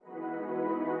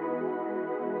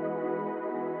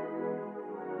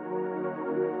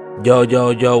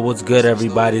Yo, what's good,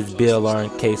 everybody? It's BLR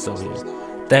and Queso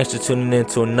here. Thanks for tuning in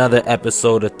to another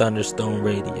episode of Thunderstone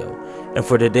Radio. And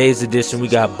for today's edition, we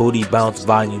got Booty Bounce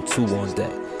Volume 2 on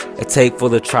deck. A take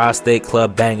full of tri-state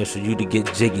club bangers for you to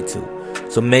get jiggy to.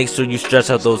 So make sure you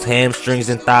stretch out those hamstrings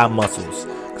and thigh muscles,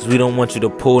 cause we don't want you to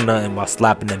pull nothing while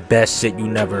slapping the best shit you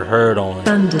never heard on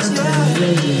Thunderstone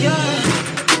Radio.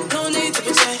 No need to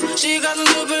pretend. She got a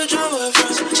little bit of drama with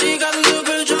friends. She got a little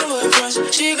bit of drama with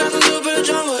friends. She got a little bit of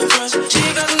drama with friends.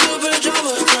 She got a little bit of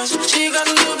drama with friends. She got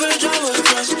a little bit of drama with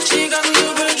friends. She got a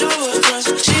little bit of drama with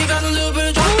friends. She got a little bit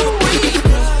of drama with friends.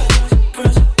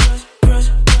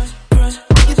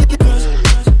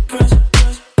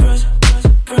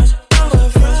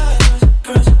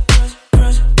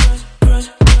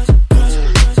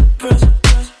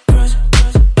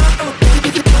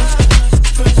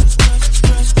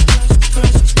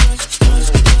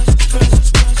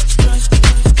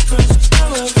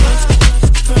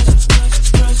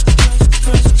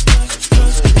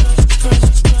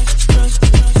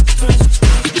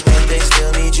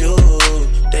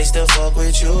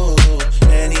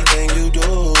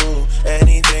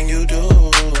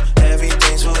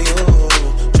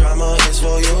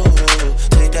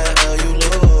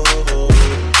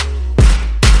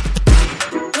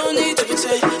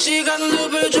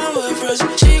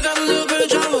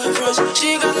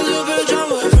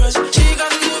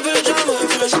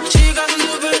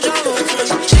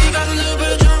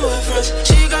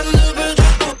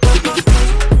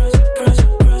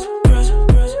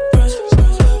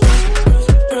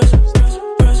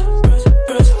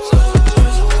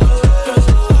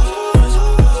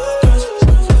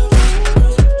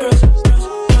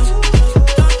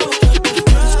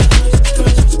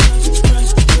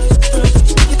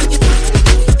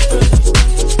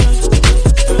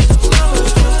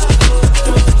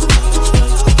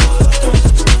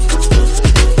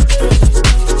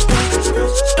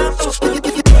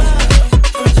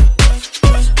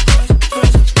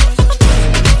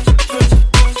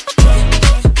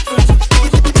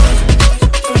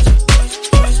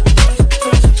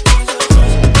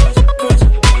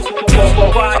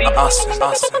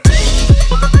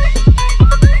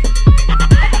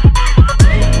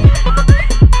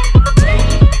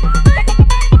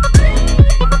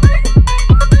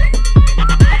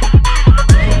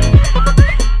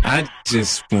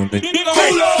 Just wanna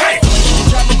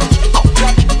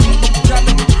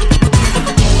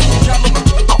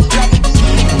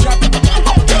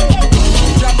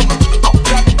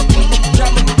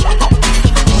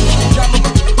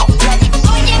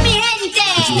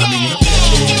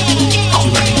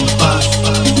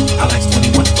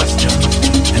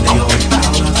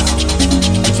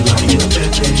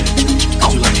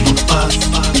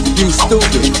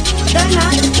stupid.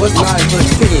 What's 9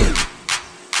 plus 10?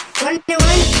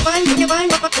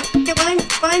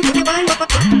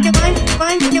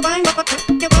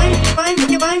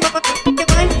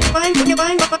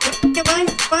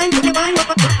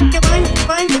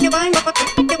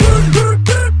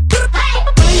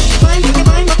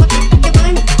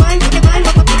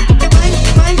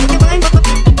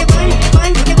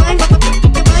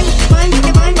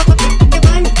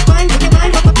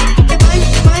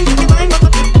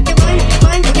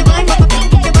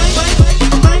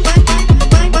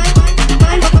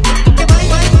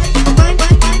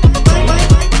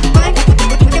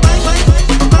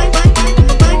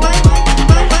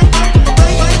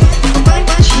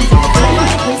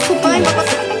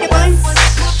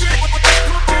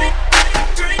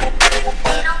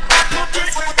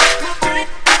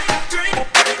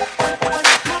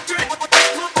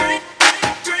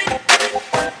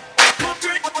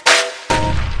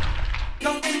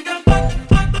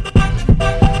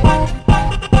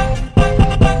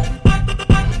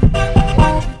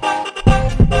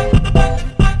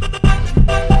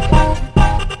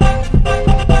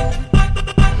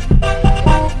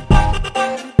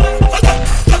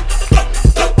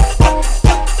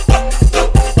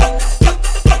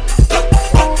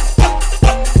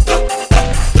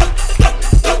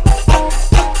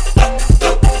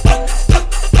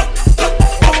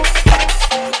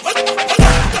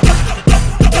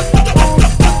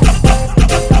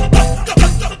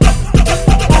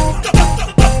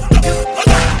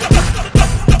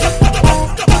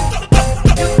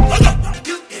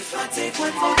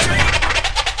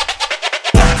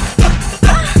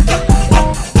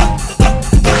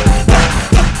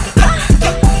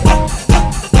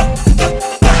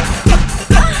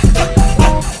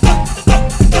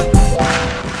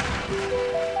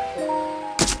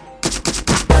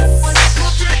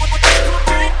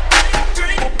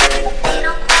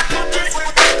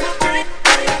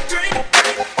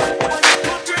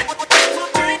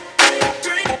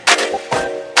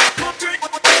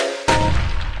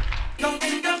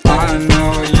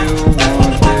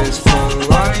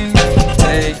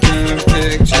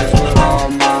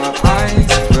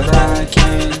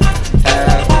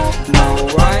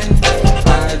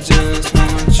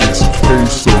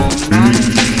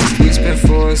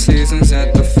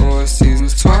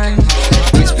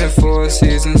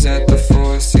 seasons at the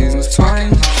Four Seasons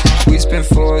twine. We spent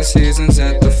 4 seasons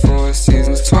at the Four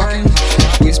Seasons twine.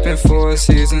 We spent 4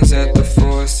 seasons at the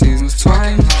Four Seasons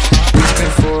twine. We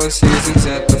spent 4 seasons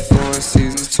at the Four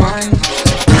Seasons twine.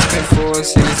 We spent 4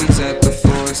 seasons at the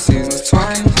Four Seasons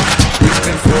twine. We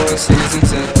spent 4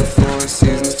 seasons at the Four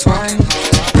Seasons twine.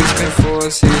 We spent 4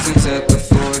 seasons at the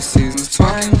Four Seasons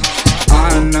twine.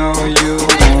 I know you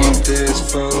want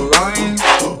this for life.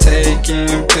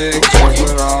 Taking pictures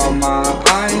with all my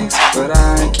eyes, but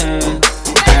I can't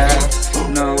have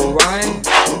no wife.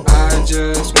 I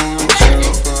just want you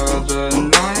for the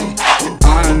night.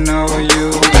 I know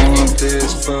you want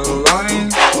this for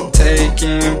life.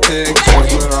 Taking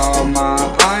pictures with all my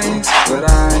eyes, but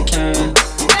I can't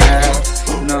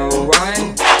have no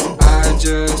wife. I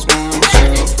just want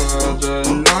you for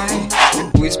the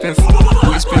night. We spent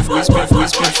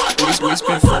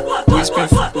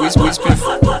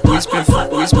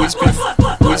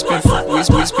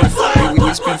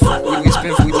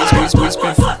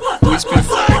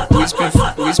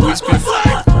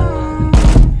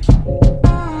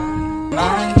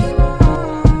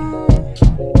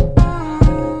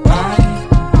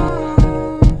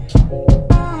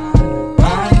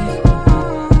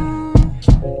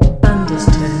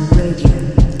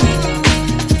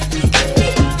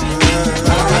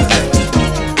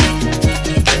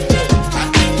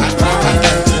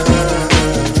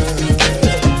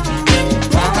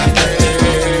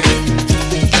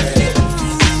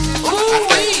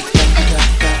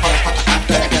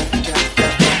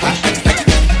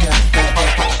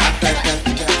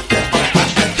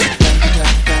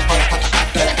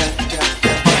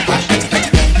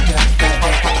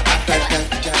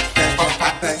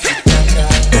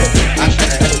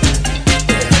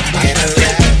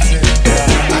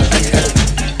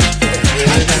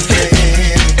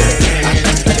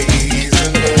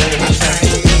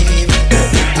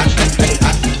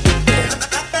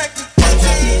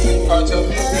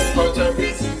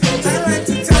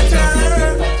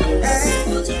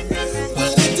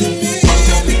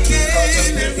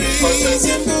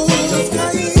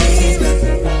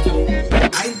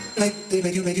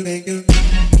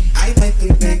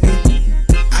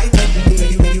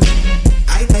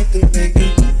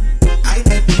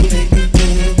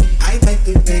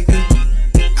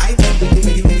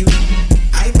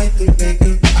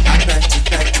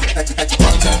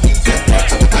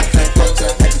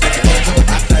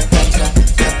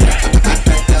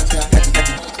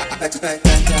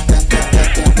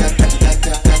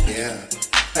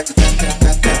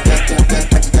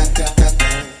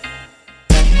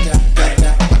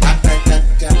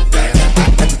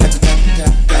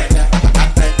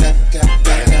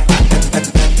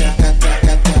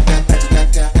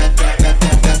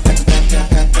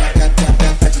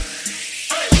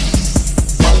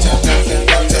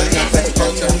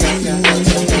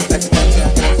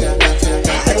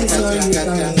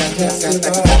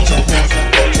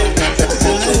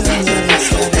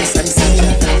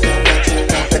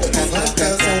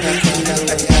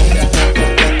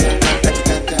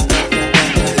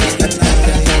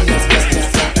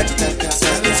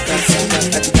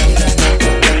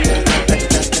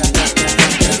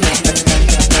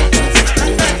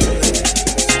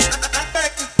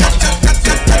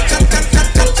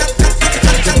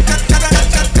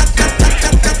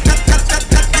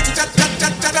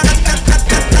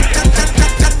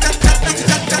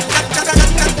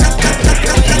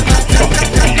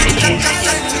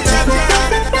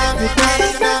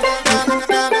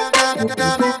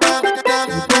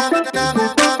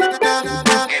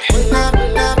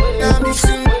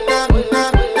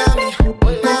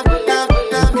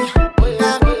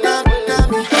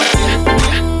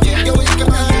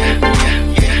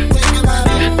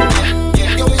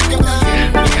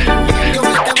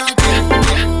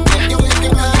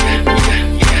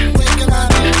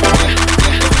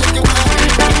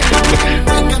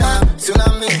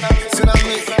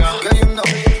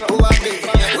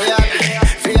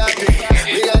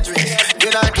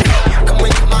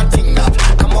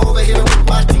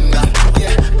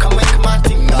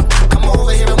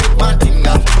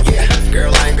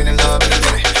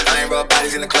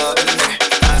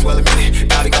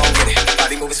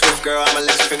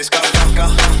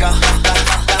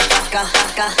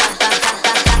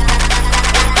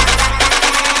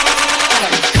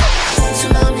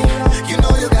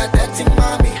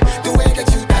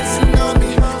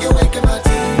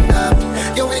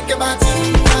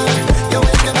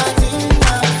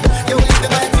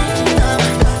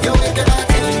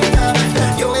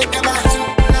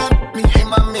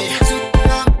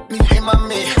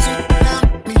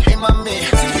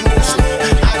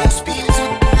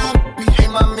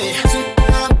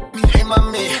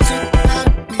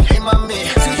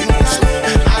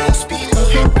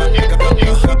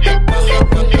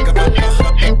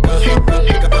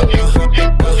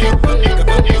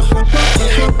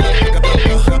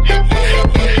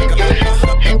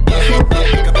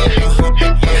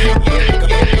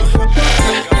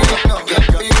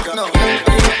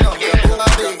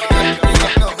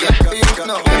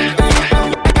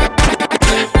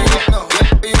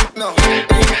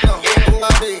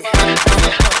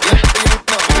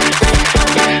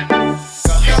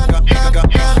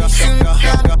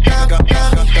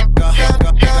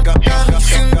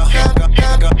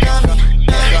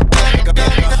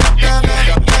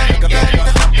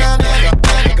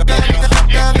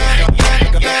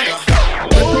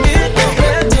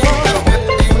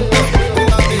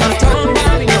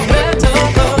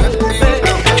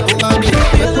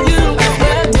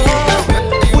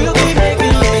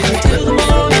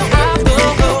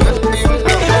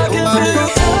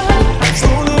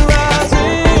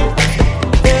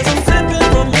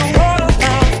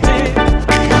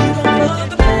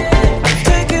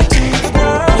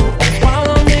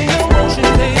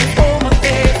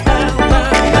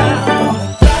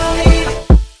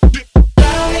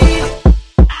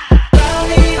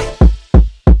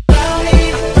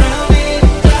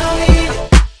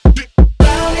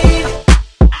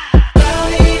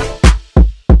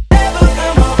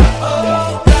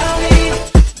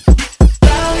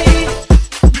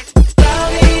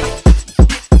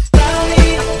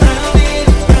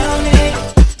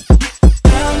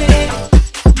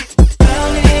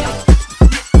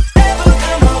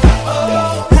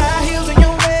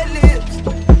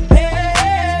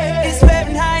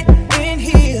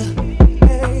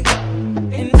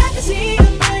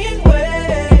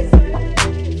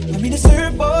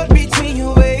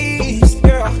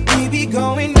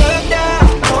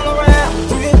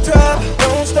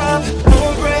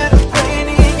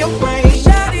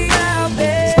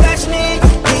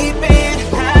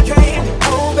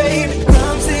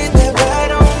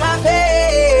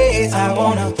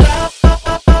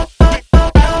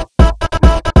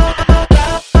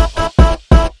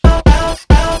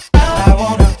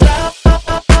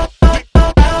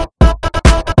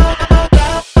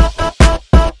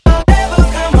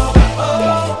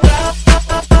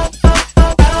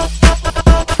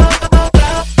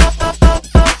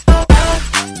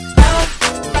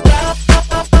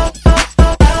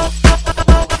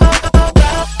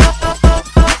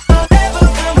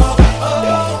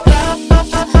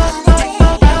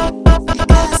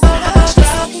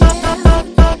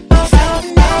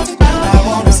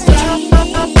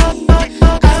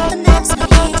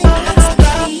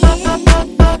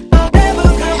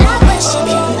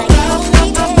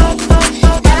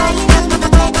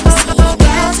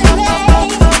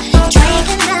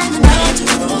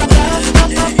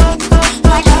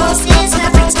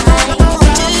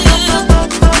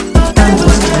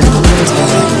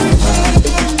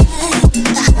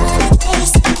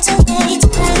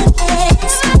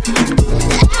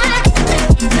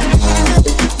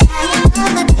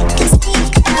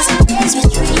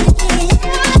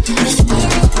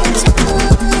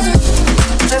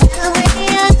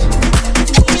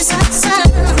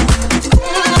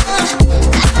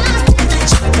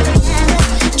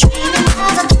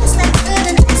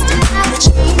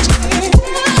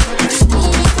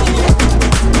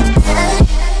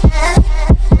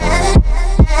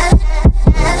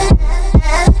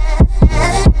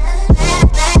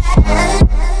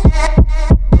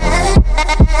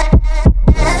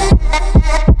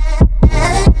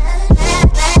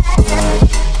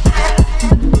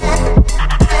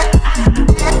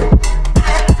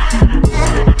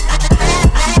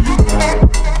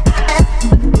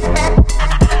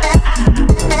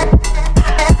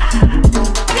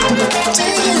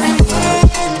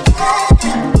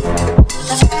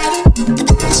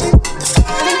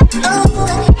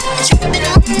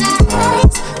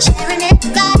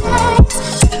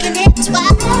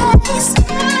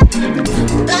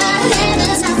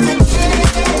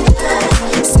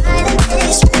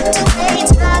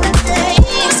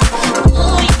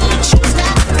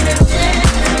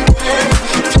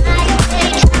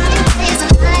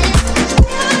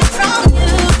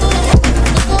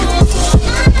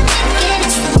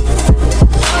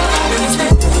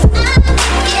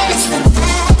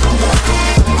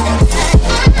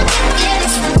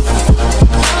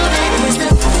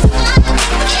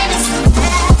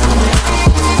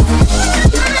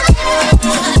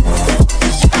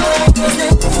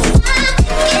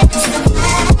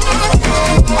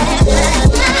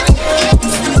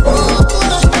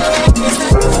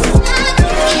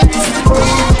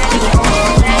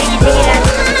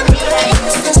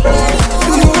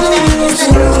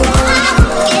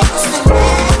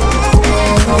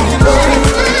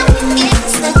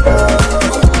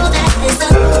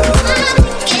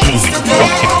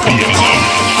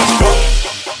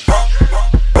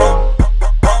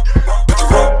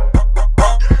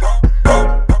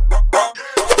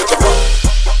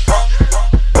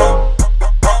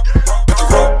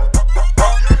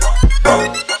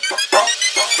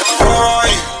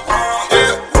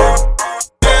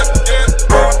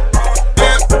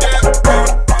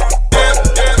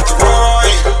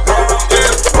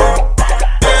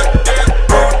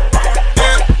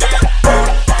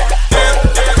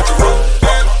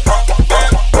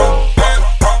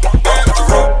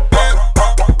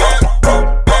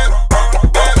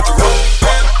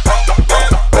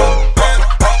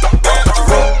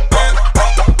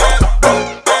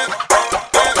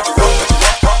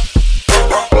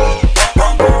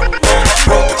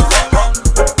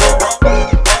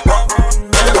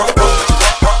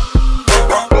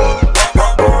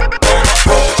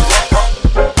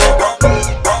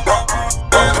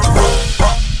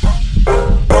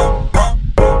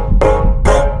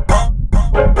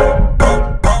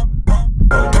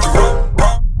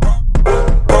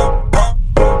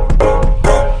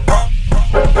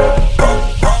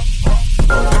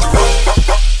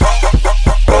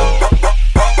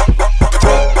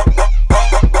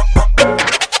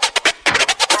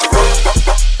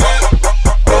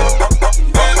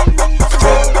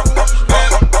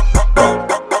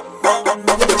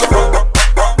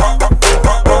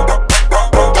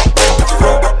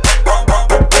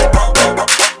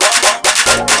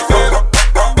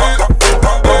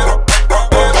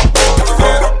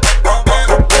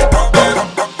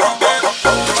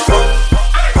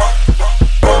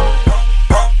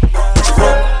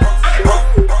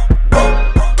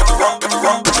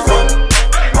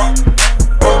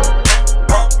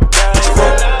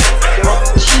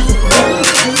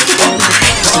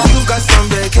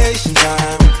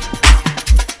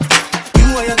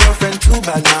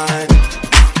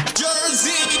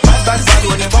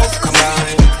you both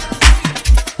combine.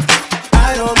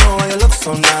 I don't know why you look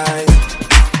so nice.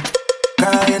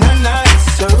 Girl, you're not nice,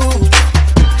 so rude.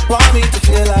 Want me to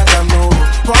feel like I move.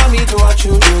 Want me to watch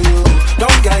you do you.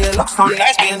 Don't get you look so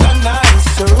nice, being not nice,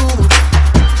 so rude.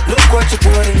 Look what you're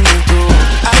putting me through.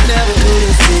 I never do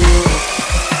this to you.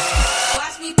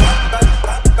 Watch me.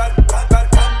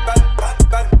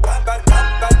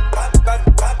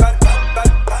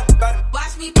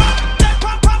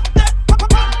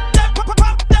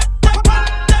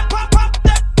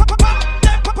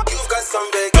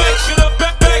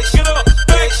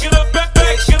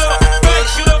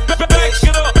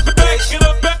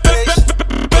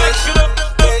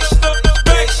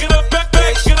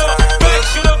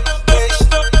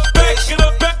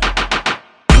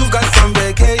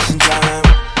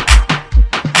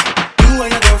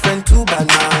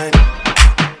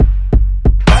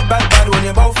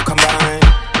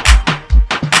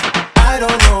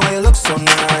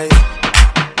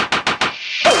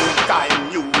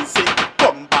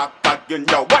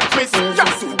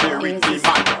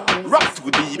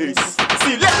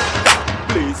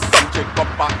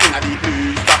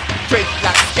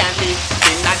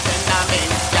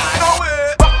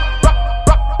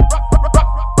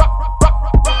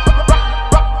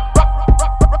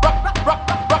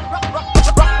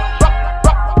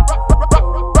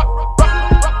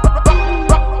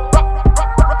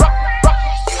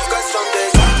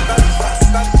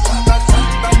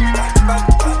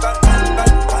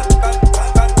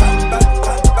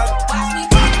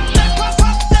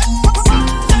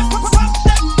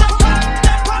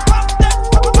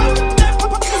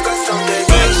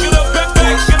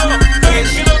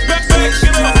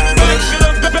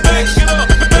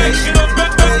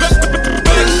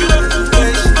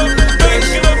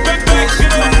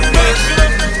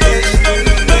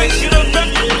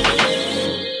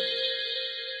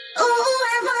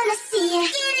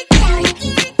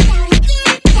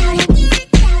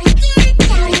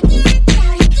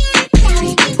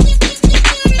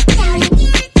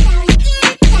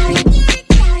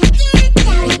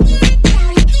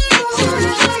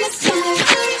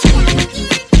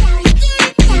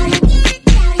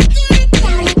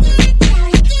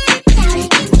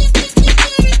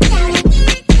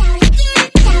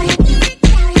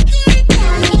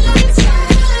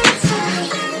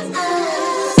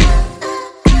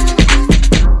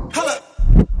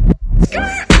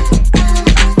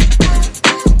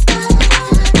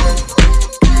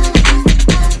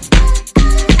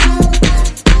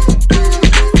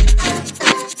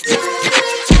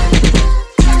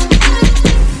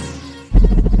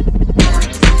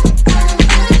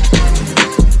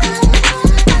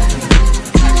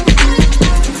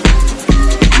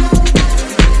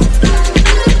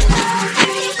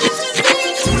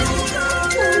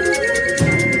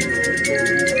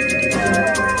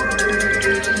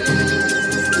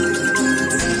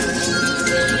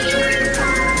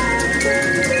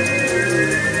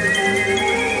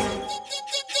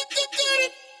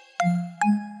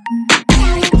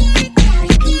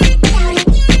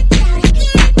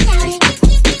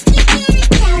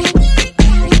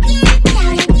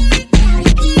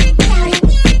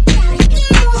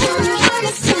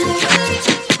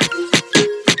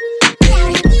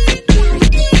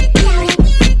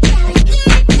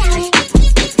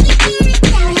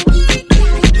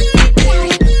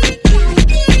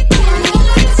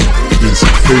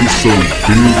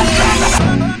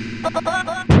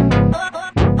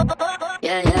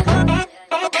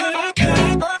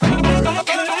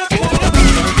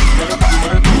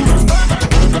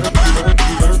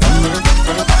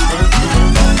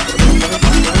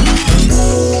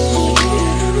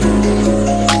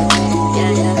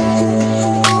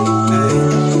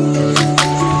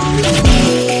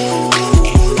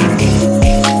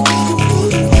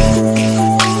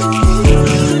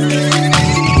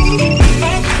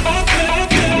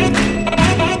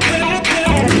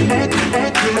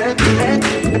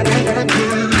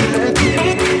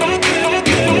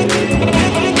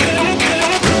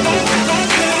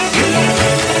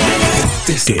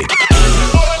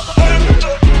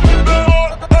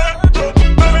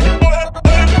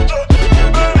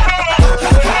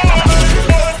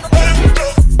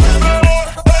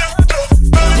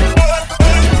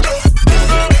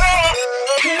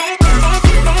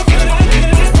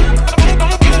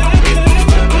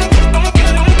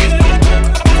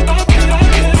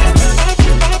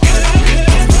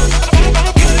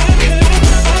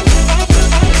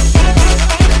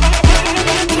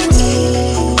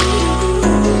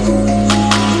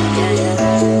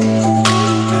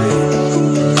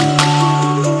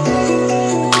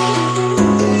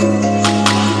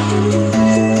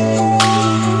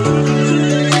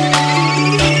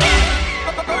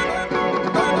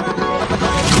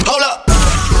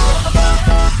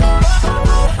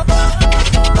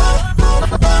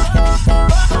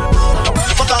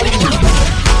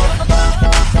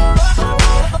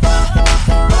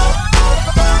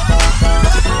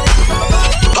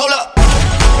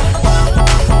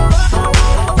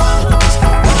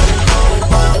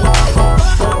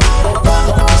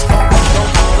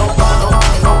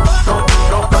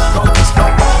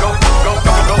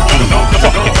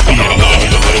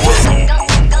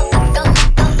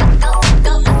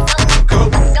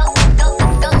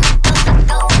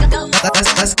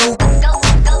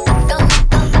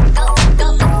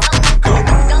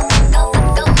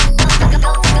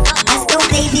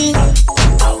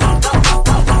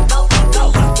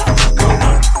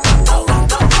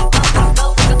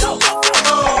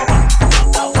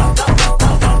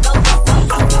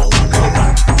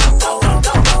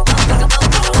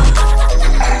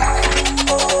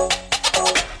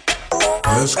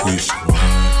 Let's get squad.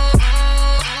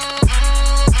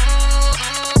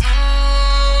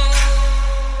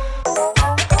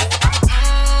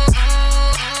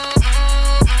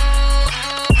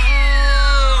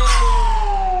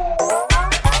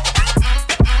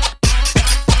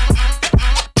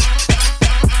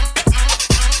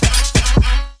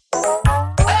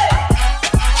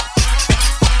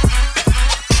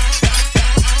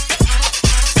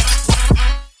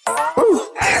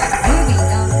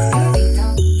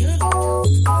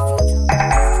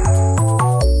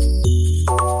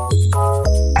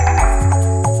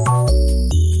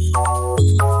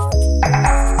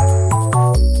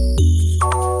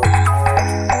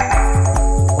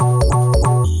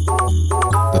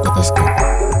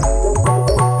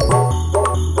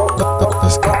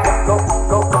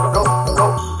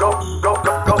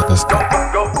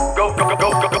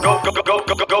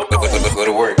 Go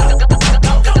to work.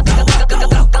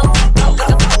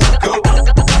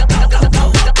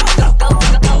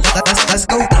 Let's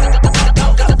go.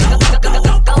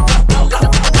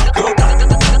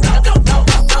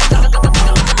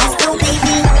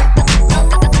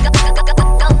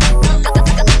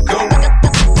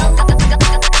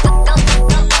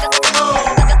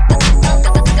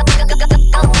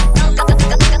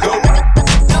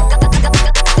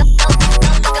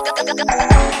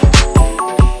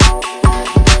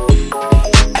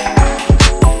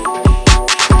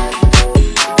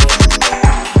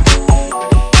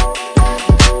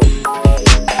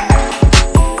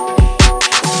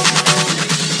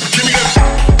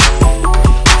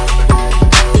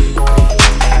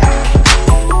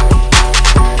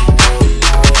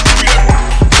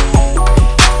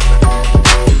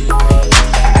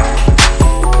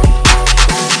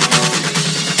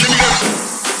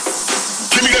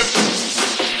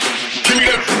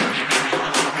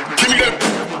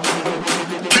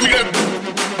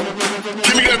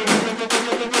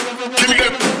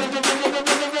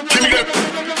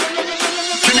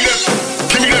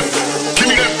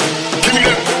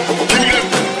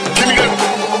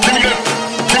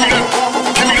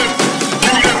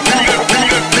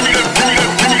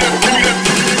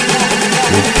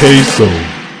 Queso,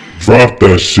 drop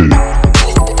that shit.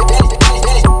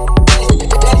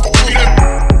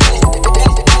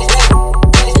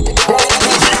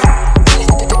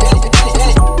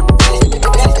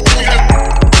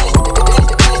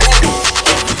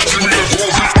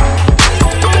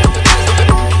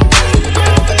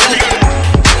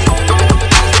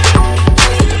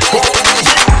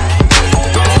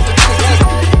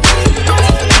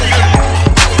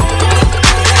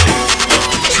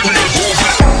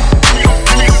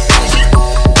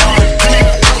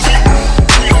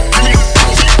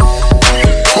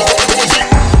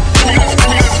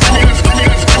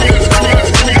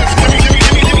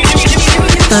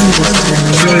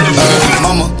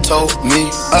 Mama told me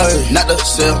not to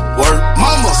sell word.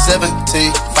 Mama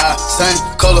 17, 5, same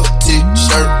color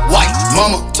t-shirt, white.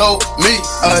 Mama told me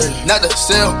not to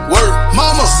sell word.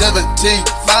 Mama 17,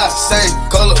 5, same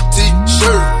color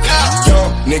t-shirt.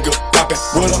 Young nigga poppin'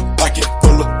 with a pocket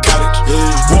full of cottage.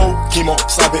 Whoa, chemo,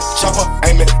 slap it, chopper,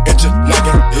 aim it at your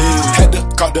noggin. Had to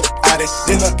call the Addy,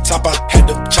 then the top I had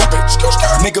to chop it.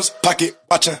 Niggas pocket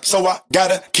watchin', so I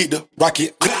gotta keep the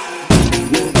rocket.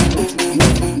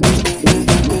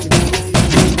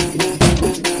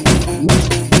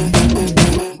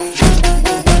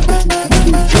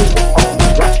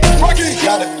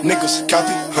 Got it, niggas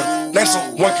copy, name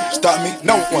someone can stop me,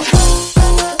 no one.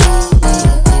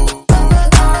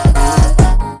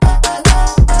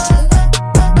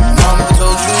 Mama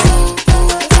told you.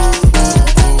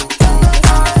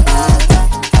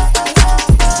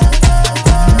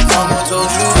 Mama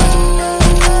told you.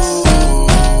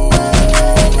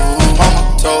 Mama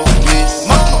told me.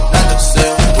 Mama not to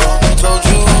sell. Mama told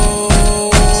you.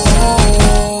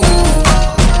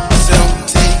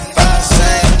 17, 5,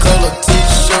 same color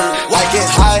t-shirt. I get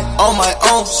high on my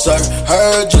own, sir.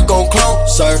 Heard you gon' clone,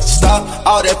 sir. Stop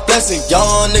all that blessing,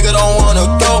 young nigga don't wanna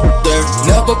go there.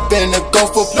 Never been a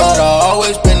gopher, but I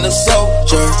always been a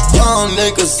soldier. Young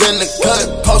niggas in the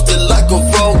cut, posted like a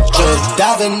vulture.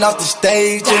 Diving off the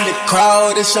stage in the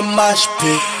crowd, it's a mosh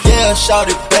pit. Yeah,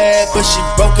 shawty bad, but she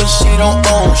broke and she don't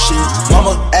own shit.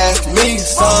 Mama asked me,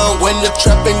 son, when the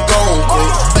trapping gon'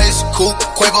 quit. Bass, coupe,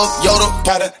 Quavo, Yoda,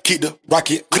 Gotta keep the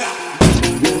rocket.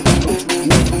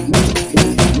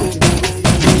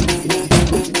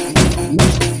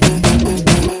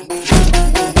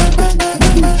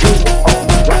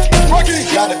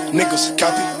 Got it, niggas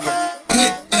copy.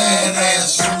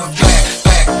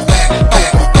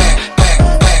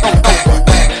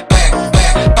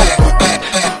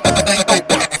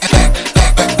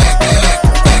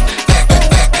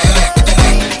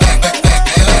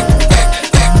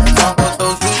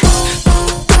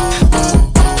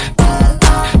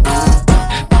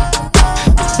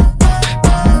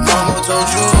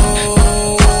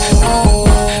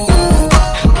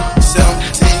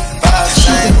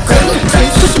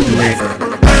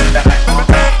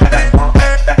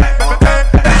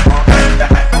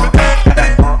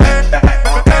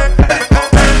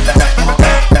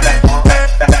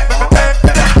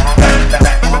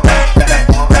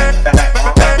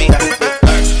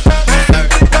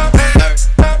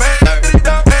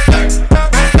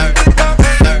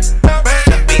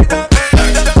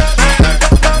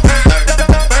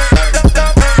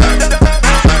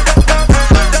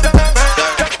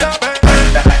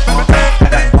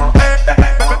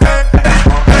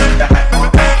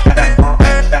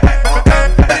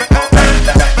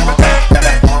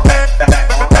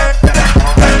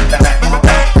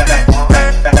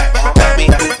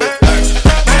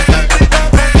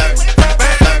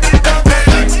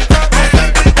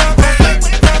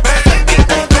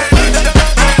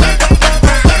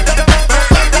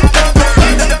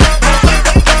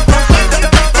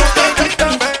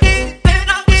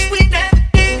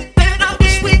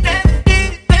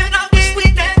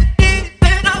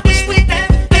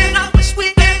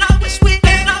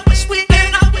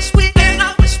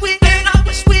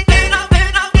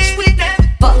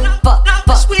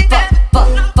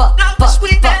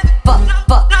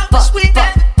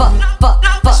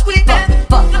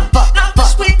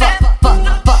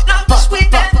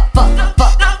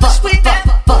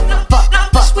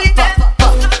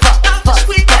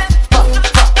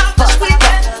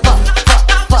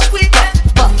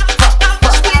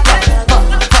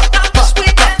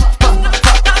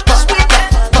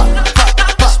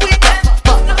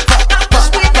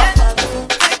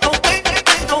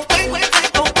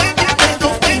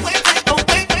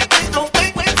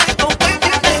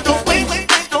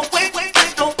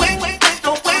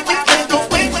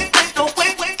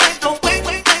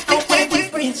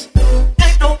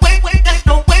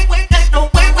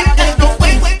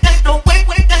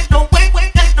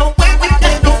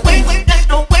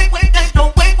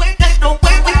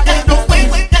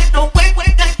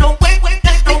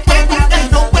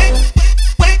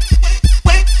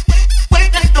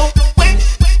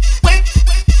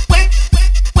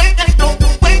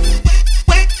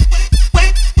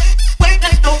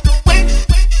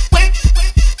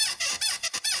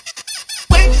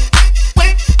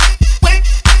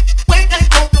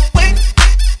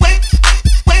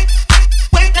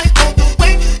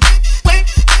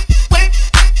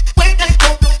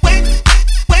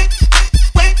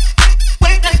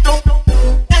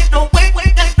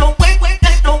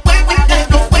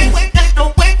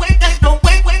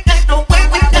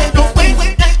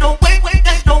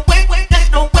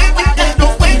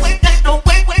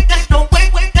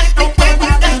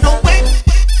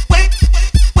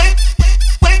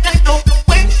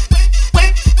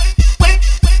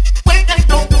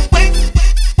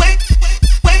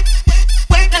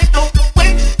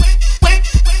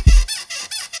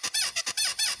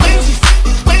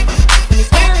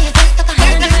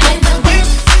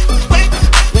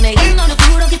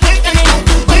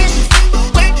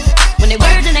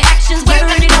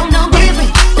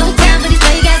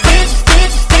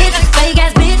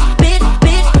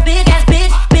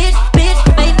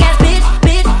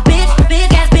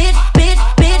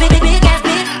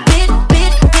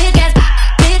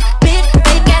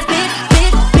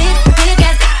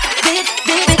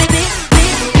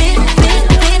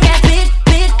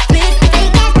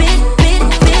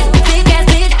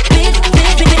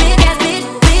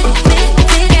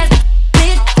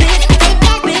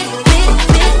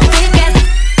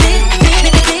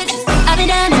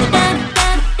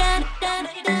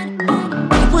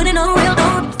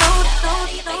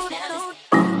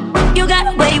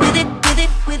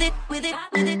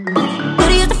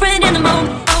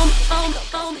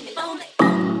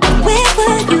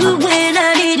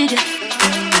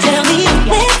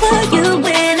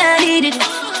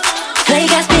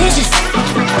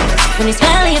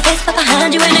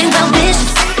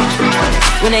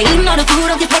 eating all the food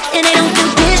off your plate and they don't do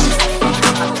dishes.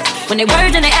 When their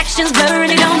words and their actions blur and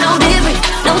they don't know different.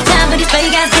 No time for these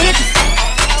fake ass bitches.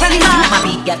 Tell me why. My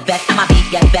beat get bet, my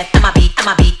beat get bet, my beat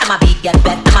get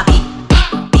bet, my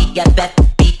beat get bet,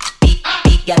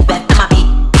 beat get bet, my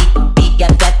beat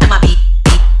get bet, my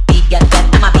beat get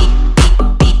bet, my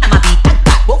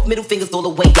beat. Both middle fingers all the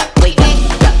way up, way up.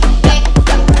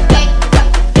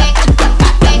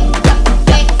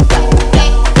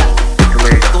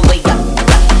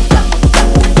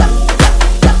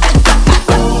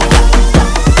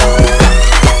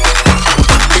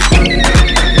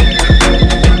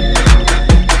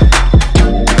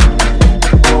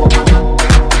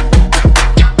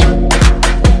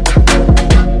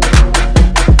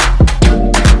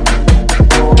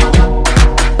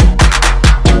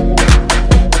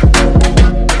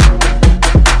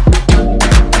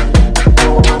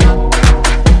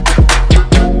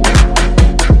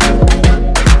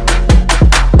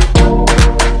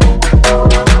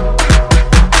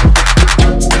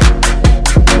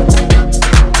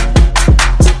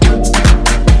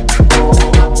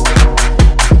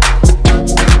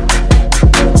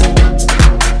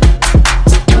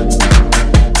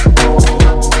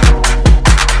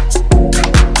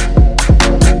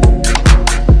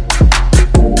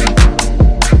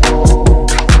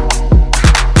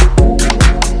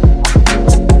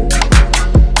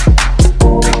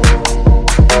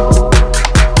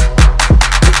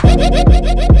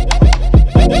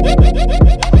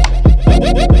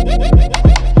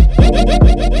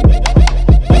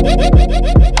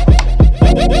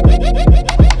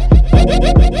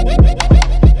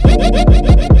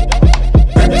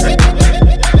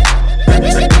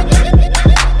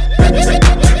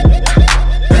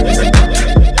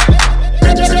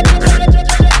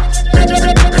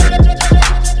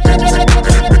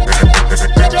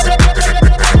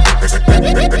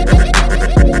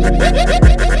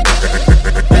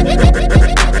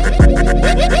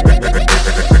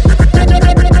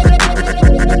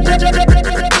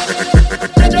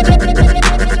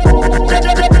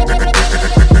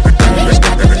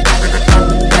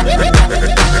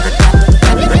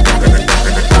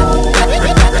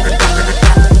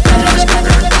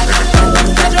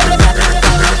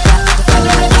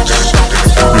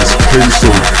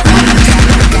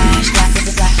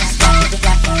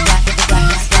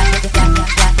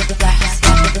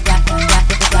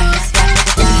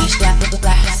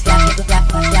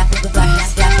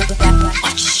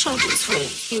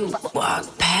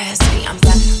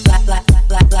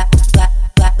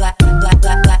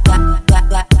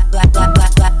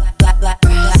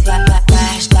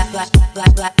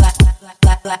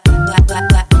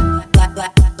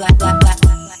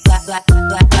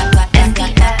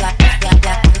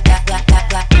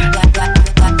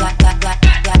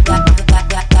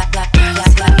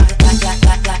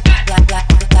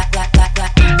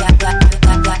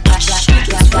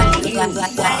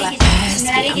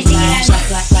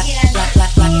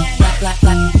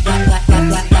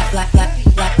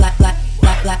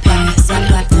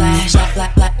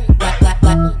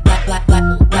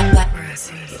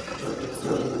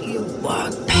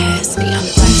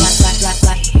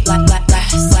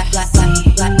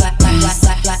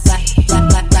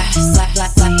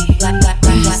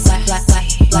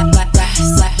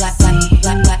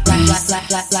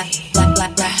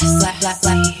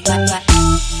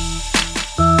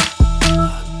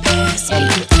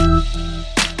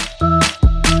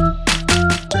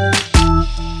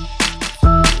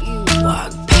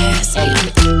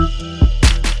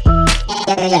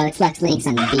 Yo, it's Lux Links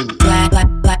on the beat.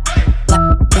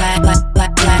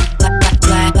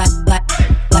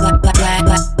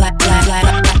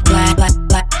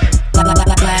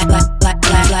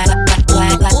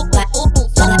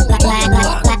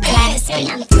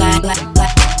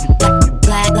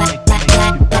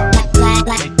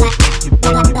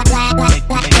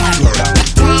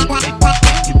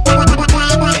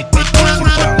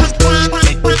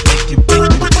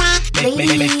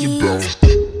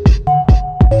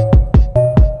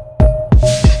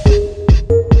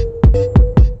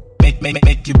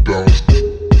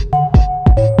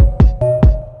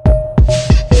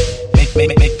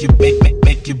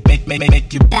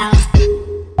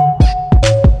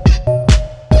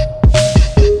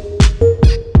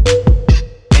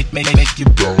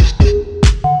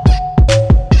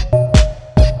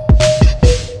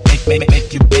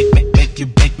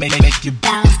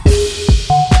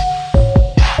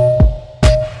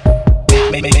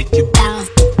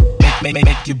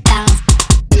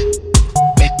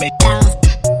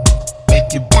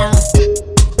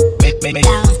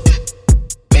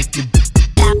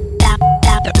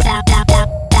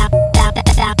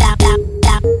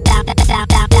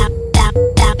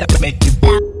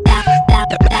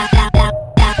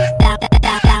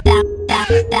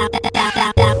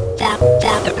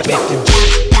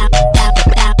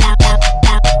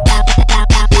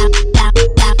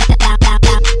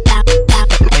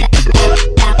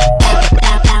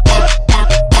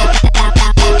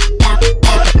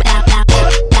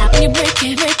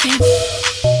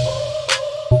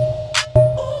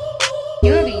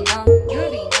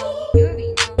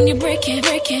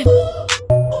 break it.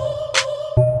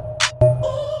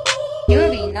 You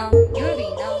already know, you already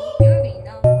know, you already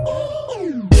know.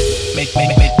 Make you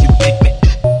make you make you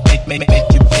make you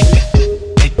make you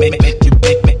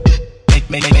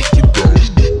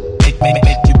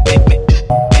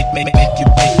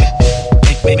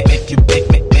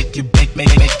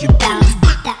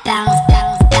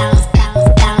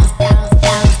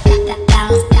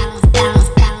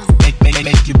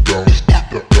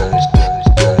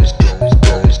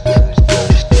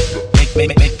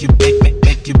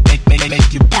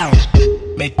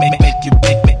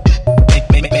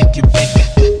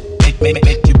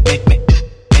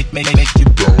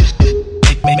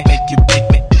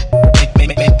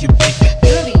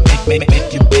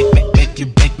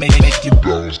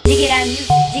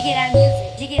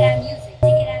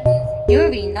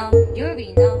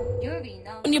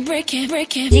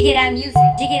Dig it out music,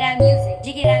 dig it out music,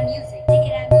 dig it out music, dig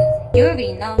it out music. You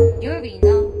already know, you already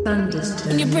know. Thunderstorm.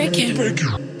 When you break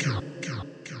it.